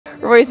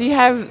Royce, you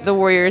have the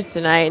Warriors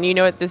tonight, and you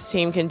know what this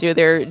team can do.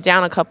 They're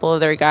down a couple of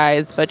their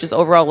guys, but just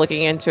overall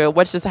looking into it,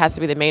 what just has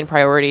to be the main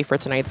priority for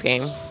tonight's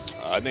game?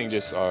 I think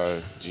just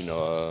our,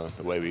 the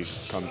way we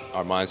come,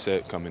 our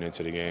mindset coming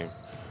into the game,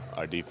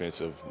 our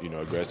defensive,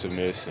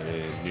 aggressiveness, and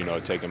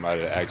then, take them out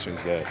of the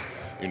actions that,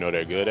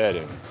 they're good at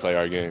and play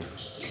our game.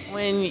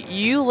 When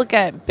you look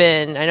at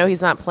Ben, I know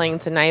he's not playing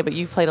tonight, but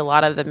you've played a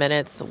lot of the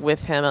minutes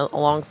with him,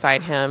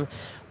 alongside him.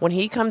 When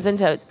he comes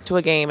into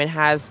a game and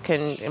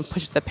can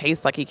push the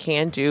pace like he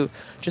can do,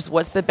 just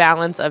what's the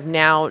balance of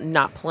now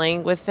not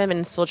playing with them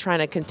and still trying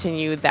to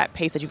continue that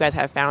pace that you guys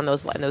have found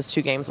in those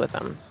two games with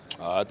him?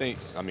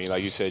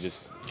 Like you said,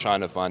 just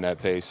trying to find that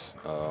pace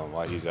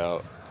while he's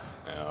out.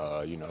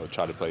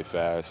 Try to play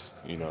fast.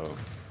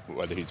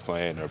 Whether he's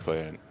playing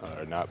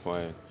or not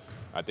playing.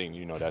 I think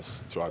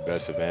that's to our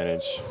best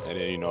advantage. And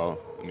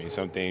then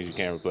some things you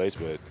can't replace,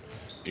 but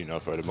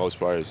for the most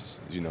part, it's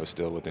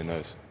still within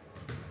us.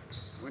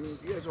 When you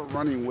guys are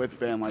running with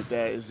Ben like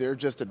that, is there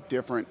just a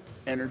different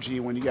energy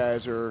when you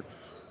guys are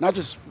not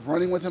just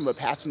running with him, but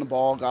passing the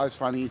ball, guys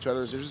finding each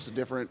other? Is there just a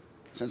different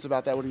sense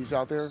about that when he's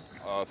out there?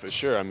 For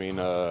sure.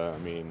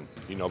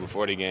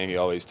 Before the game, we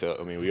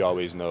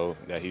always know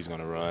that he's going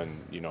to run,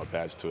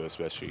 pass to us,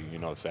 especially,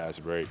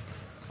 fast break,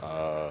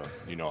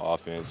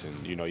 offense,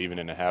 and, even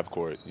in the half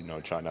court,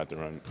 try not to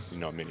run,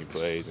 many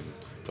plays and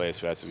play as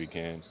fast as we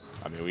can.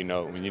 We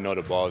know when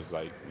the ball's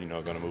going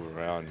to move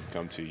around and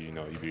come to you,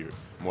 you be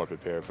more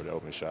prepared for the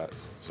open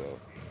shots. So.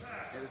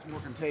 And it's more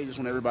contagious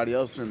when everybody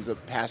else ends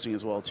up passing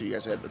as well too. You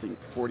guys had, I think,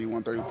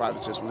 41-35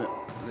 assists with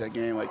that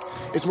game. Like,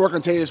 it's more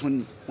contagious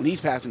when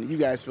he's passing. You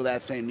guys feel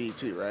that same need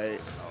too, right?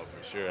 Oh,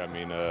 for sure.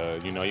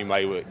 You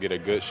might get a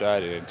good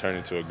shot and then turn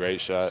into a great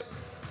shot.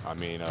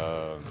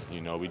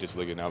 We just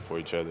looking out for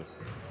each other.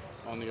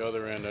 On the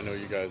other end, I know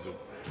you guys have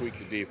tweaked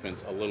the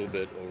defense a little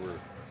bit over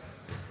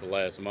the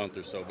last month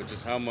or so, but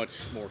just how much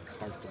more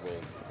comfortable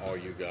are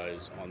you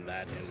guys on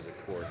that end of the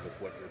court with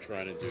what you're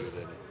trying to do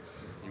than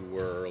you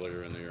were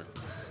earlier in the year?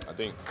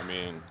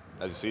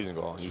 As the season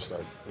goes on, you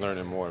start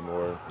learning more and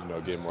more,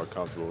 getting more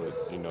comfortable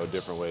with,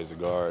 different ways to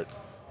guard.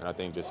 And I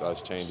think just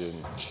us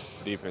changing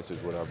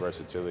defenses with our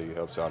versatility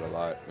helps out a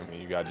lot.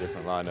 You got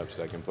different lineups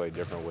that can play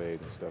different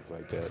ways and stuff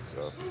like that.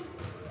 So,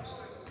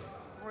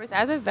 Royce,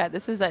 as a vet,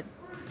 this is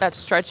that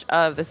stretch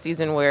of the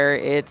season where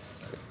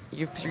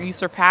you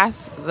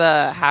surpass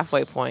the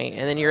halfway point,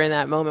 and then you're in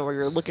that moment where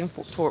you're looking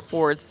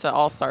forwards to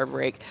All-Star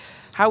break.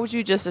 How would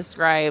you just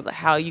describe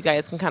how you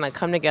guys can kind of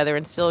come together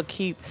and still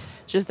keep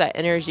just that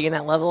energy and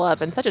that level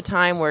up in such a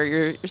time where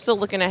you're still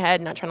looking ahead,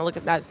 not trying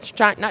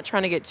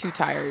to get too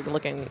tired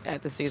looking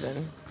at the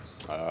season?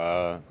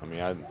 I've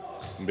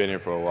been here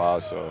for a while,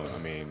 so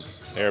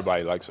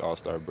everybody likes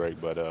All-Star break,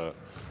 but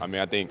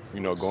I think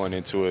going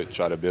into it,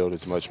 try to build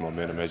as much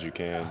momentum as you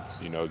can,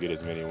 get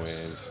as many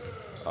wins,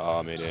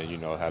 and then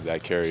have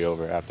that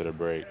carryover after the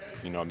break.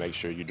 Make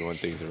sure you're doing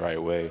things the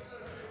right way,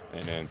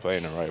 and then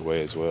playing the right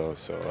way as well.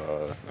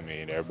 So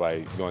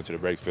everybody going to the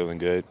break feeling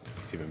good,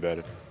 even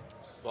better.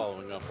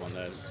 Following up on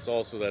that, it's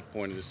also that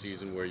point of the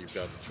season where you've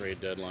got the trade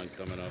deadline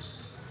coming up.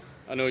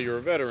 I know you're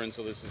a veteran,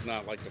 so this is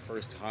not like the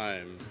first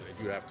time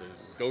that you have to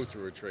go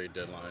through a trade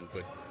deadline,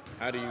 but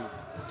how do you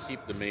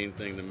keep the main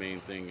thing,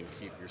 and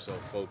keep yourself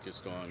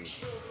focused on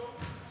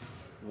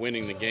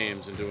winning the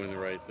games and doing the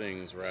right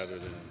things rather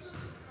than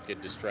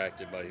get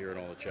distracted by hearing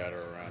all the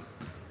chatter around?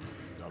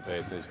 Pay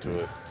attention to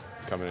it.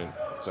 Come in,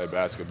 play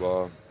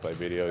basketball, play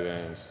video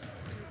games,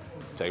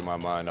 take my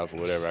mind off of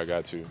whatever I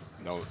got to.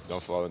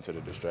 Don't fall into the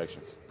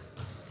distractions.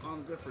 On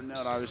a different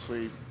note,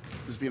 obviously,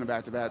 just being a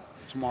back-to-back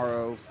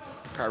tomorrow,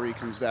 Kyrie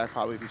comes back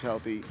probably if he's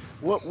healthy.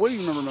 What do you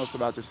remember most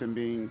about just him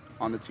being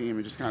on the team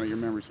and just kind of your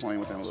memories playing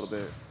with him a little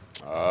bit?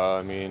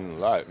 A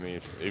lot.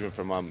 Even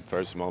from my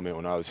first moment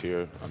when I was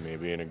here,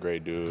 being a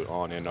great dude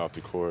on and off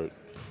the court.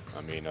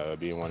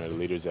 Being one of the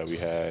leaders that we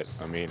had.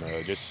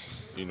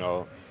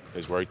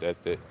 His work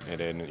ethic,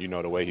 and then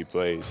the way he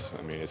plays.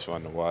 It's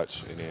fun to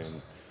watch, and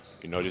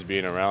then just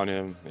being around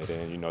him, and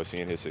then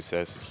seeing his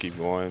success keep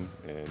going,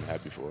 and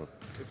happy for him.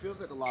 It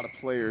feels like a lot of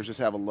players just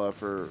have a love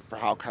for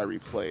how Kyrie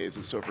plays,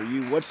 and so for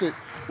you, what's it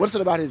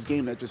about his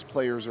game that just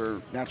players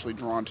are naturally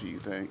drawn to? You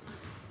think?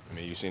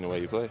 You've seen the way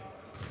he play.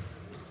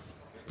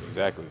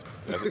 Exactly.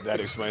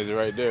 That explains it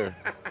right there.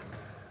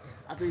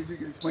 I think you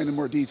can explain in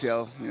more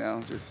detail.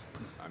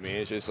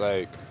 It's just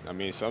like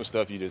some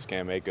stuff you just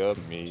can't make up.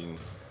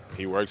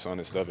 He works on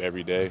this stuff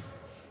every day.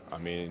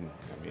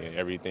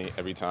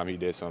 Every time he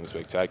did something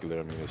spectacular,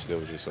 it still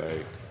was just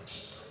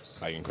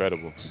like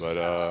incredible. But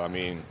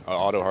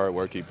all the hard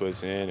work he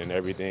puts in and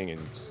everything,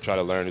 and try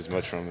to learn as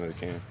much from him as I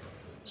can.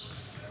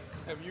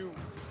 Have you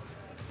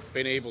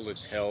been able to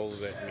tell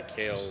that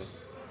Mikhail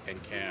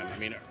and Cam,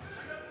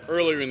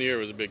 earlier in the year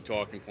it was a big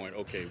talking point.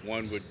 Okay,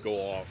 one would go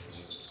off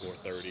and score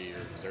 30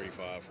 or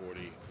 35,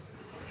 40.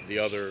 The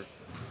other,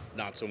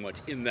 not so much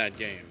in that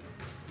game.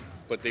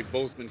 But they've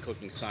both been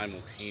cooking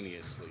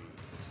simultaneously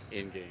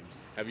in games.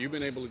 Have you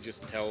been able to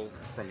just tell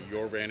from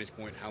your vantage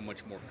point how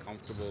much more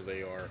comfortable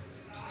they are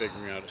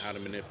figuring out how to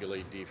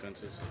manipulate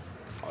defenses?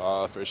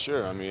 For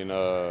sure. I mean,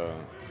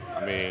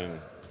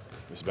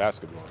 it's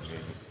basketball. I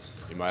mean,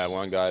 you might have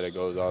one guy that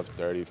goes off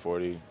 30,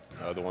 40.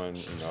 The other one,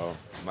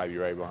 might be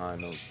right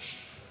behind them.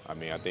 I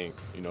mean, I think,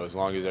 as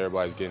long as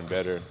everybody's getting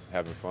better,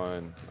 having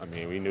fun. I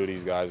mean, we knew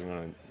these guys were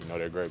going to,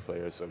 they're great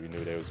players, so we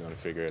knew they was going to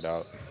figure it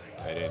out.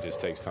 And it just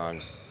takes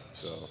time.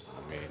 So,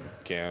 I mean,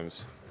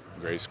 Cam's a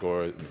great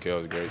scorer.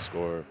 Mikhail's a great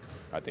scorer.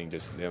 I think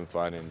just them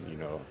finding,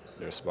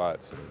 their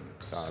spots and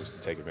times to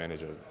take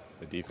advantage of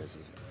the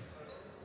defenses.